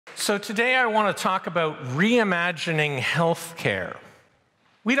So today I want to talk about reimagining health care.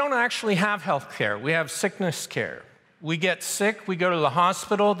 We don't actually have health care. We have sickness care. We get sick, we go to the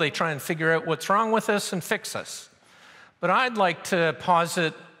hospital, they try and figure out what's wrong with us and fix us. But I'd like to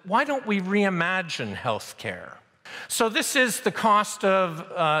posit, why don't we reimagine health care? So this is the cost of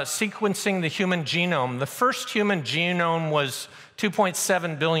sequencing the human genome. The first human genome was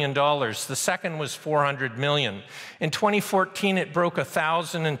 $2.7 billion. The second was $400 million. In 2014, it broke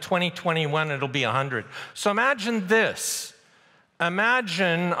 1,000. In 2021, it'll be 100. So imagine this.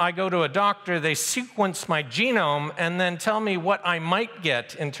 Imagine I go to a doctor, they sequence my genome, and then tell me what I might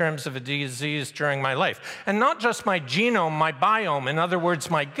get in terms of a disease during my life. And not just my genome, my biome, in other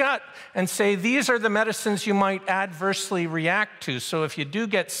words, my gut, and say, these are the medicines you might adversely react to. So if you do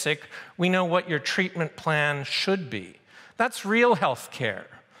get sick, we know what your treatment plan should be. That's real health care.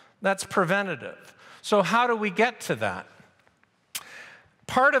 That's preventative. So how do we get to that?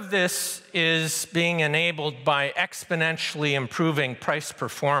 Part of this is being enabled by exponentially improving price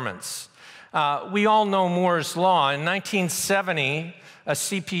performance. We all know Moore's Law. In 1970, a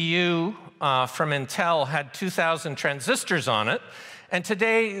CPU from Intel had 2,000 transistors on it, and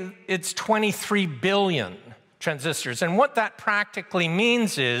today it's 23 billion transistors. And what that practically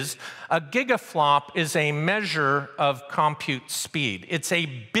means is a gigaflop is a measure of compute speed. It's a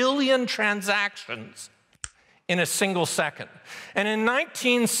billion transactions in a single second. And in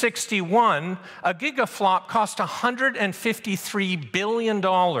 1961, a gigaflop cost $153 billion.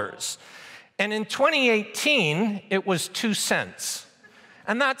 And in 2018, it was 2 cents.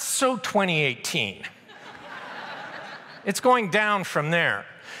 And that's so 2018. It's going down from there.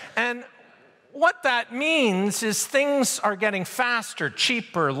 And what that means is things are getting faster,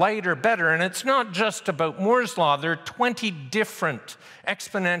 cheaper, lighter, better, and it's not just about Moore's Law. There are 20 different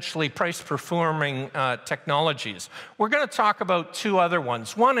exponentially price-performing technologies. We're going to talk about two other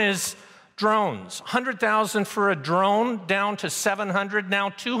ones. One is drones. 100,000 for a drone, down to 700, now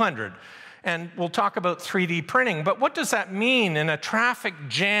 200. And we'll talk about 3D printing. But what does that mean in a traffic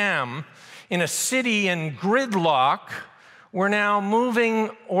jam, in a city in gridlock? We're now moving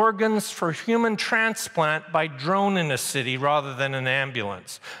organs for human transplant by drone in a city rather than an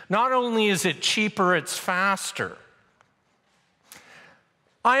ambulance. Not only is it cheaper, it's faster.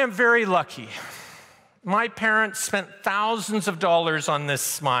 I am very lucky. My parents spent thousands of dollars on this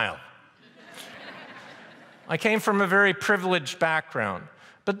smile. I came from a very privileged background.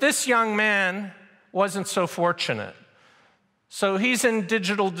 But this young man wasn't so fortunate. So he's in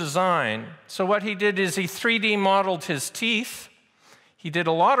digital design. So what he did is he 3D modeled his teeth. He did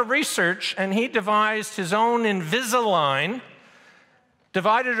a lot of research, and he devised his own Invisalign,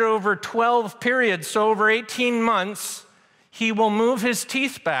 divided it over 12 periods. So over 18 months, he will move his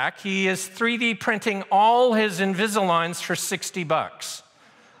teeth back. He is 3D printing all his Invisaligns for $60.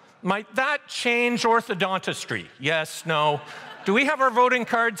 Might that change orthodontistry? Yes, no. Do we have our voting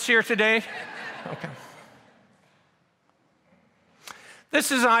cards here today? Okay. This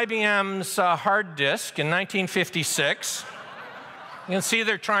is IBM's hard disk in 1956. You can see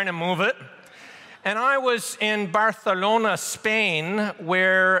they're trying to move it. And I was in Barcelona, Spain,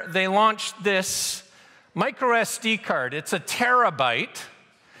 where they launched this micro SD card. It's a terabyte.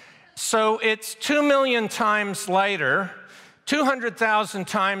 So it's 2 million times lighter, 200,000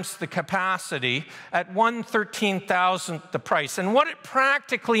 times the capacity at 1/13,000th the price. And what it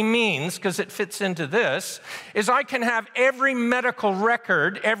practically means, because it fits into this, is I can have every medical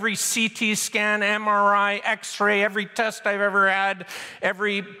record, every CT scan, MRI, X-ray, every test I've ever had,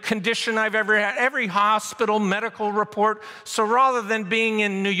 every condition I've ever had, every hospital medical report. So rather than being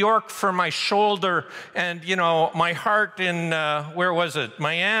in New York for my shoulder and, you know, my heart in, where was it,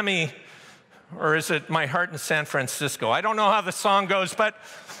 Miami, or is it my heart in San Francisco? I don't know how the song goes, but,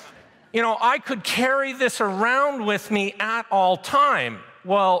 you know, I could carry this around with me at all time.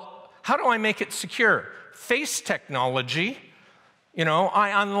 Well, how do I make it secure? Face technology. You know,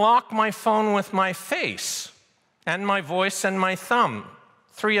 I unlock my phone with my face and my voice and my thumb.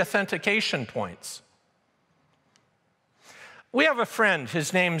 3 authentication points. We have a friend,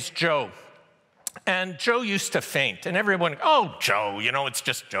 his name's Joe. And Joe used to faint, and everyone, oh, Joe, you know, it's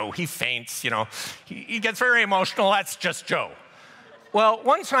just Joe. He faints, you know. He gets very emotional. That's just Joe. Well,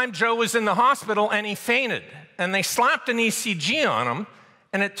 one time Joe was in the hospital, and he fainted, and they slapped an ECG on him,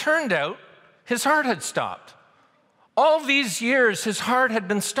 and it turned out his heart had stopped. All these years, his heart had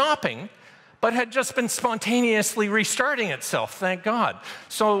been stopping, but had just been spontaneously restarting itself, thank God.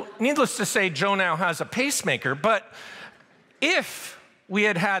 So needless to say, Joe now has a pacemaker, but if we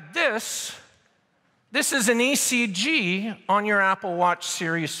had had this, this is an ECG on your Apple Watch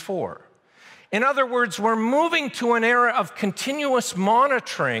Series 4. In other words, we're moving to an era of continuous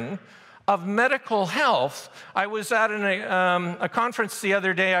monitoring of medical health. I was at a conference the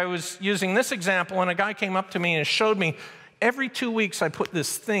other day. I was using this example, and a guy came up to me and showed me, every 2 weeks I put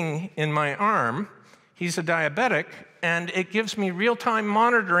this thing in my arm. He's a diabetic, and it gives me real-time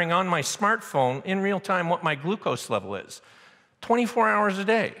monitoring on my smartphone in real time what my glucose level is, 24 hours a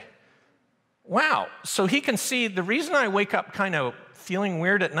day. Wow, so he can see the reason I wake up kind of feeling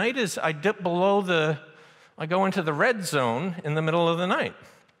weird at night is I dip below I go into the red zone in the middle of the night.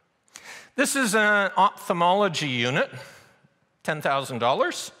 This is an ophthalmology unit,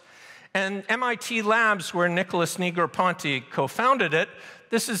 $10,000. And MIT Labs, where Nicholas Negroponte co-founded it,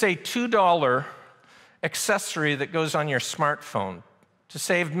 this is a $2 accessory that goes on your smartphone to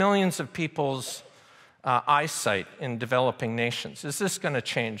save millions of people's eyesight in developing nations. Is this going to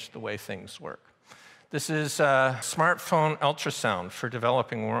change the way things work? This is a smartphone ultrasound for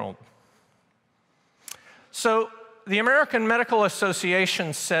developing world. So the American Medical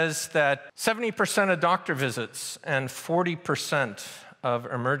Association says that 70% of doctor visits and 40% of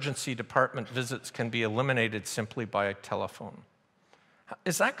emergency department visits can be eliminated simply by a telephone.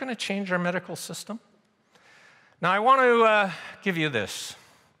 Is that going to change our medical system? Now, I want to give you this.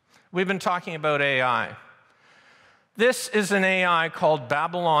 We've been talking about AI. This is an AI called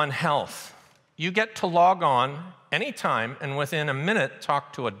Babylon Health. You get to log on anytime and within a minute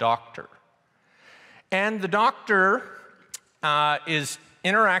talk to a doctor. And the doctor is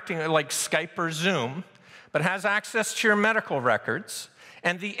interacting like Skype or Zoom, but has access to your medical records.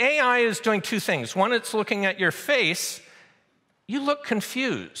 And the AI is doing two things. One, it's looking at your face. You look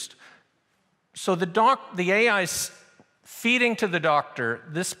confused. So the AI is feeding to the doctor.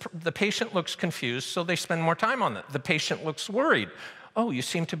 The patient looks confused, so they spend more time on it. The patient looks worried. Oh, you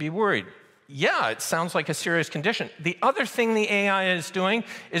seem to be worried. Yeah, it sounds like a serious condition. The other thing the AI is doing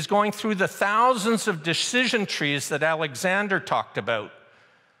is going through the thousands of decision trees that Alexander talked about.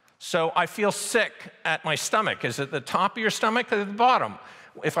 So I feel sick at my stomach. Is it the top of your stomach or the bottom?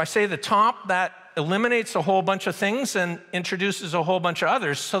 If I say the top, that eliminates a whole bunch of things and introduces a whole bunch of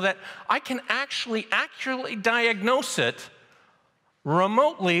others so that I can actually accurately diagnose it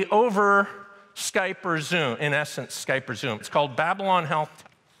remotely over Skype or Zoom, in essence, Skype or Zoom. It's called Babylon Health.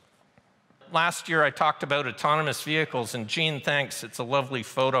 Last year, I talked about autonomous vehicles, and Gene, thanks. It's a lovely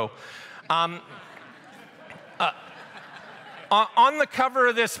photo. On the cover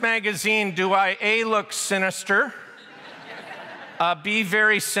of this magazine, do I A, look sinister, B,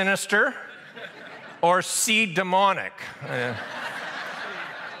 very sinister, or C, demonic?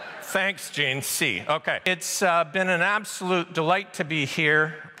 Thanks, Gene. C. Okay. It's been an absolute delight to be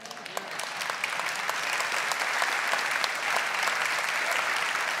here.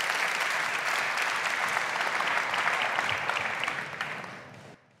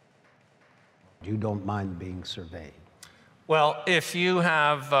 You don't mind being surveyed? Well, if you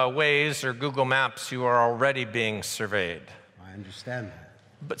have Waze or Google Maps, you are already being surveyed. I understand that.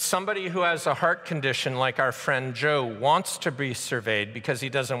 But somebody who has a heart condition like our friend Joe wants to be surveyed because he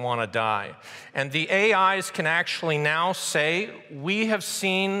doesn't want to die. And the AIs can actually now say, we have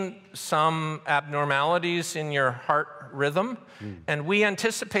seen some abnormalities in your heart rhythm, and we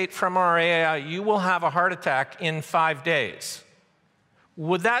anticipate from our AI you will have a heart attack in 5 days.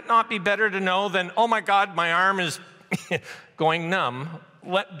 Would that not be better to know than, oh my God, my arm is going numb,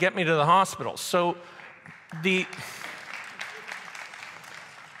 get me to the hospital? So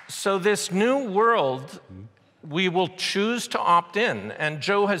this new world, we will choose to opt in. And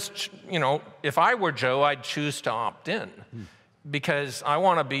Joe has, if I were Joe, I'd choose to opt in because I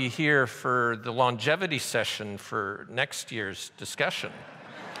want to be here for the longevity session for next year's discussion.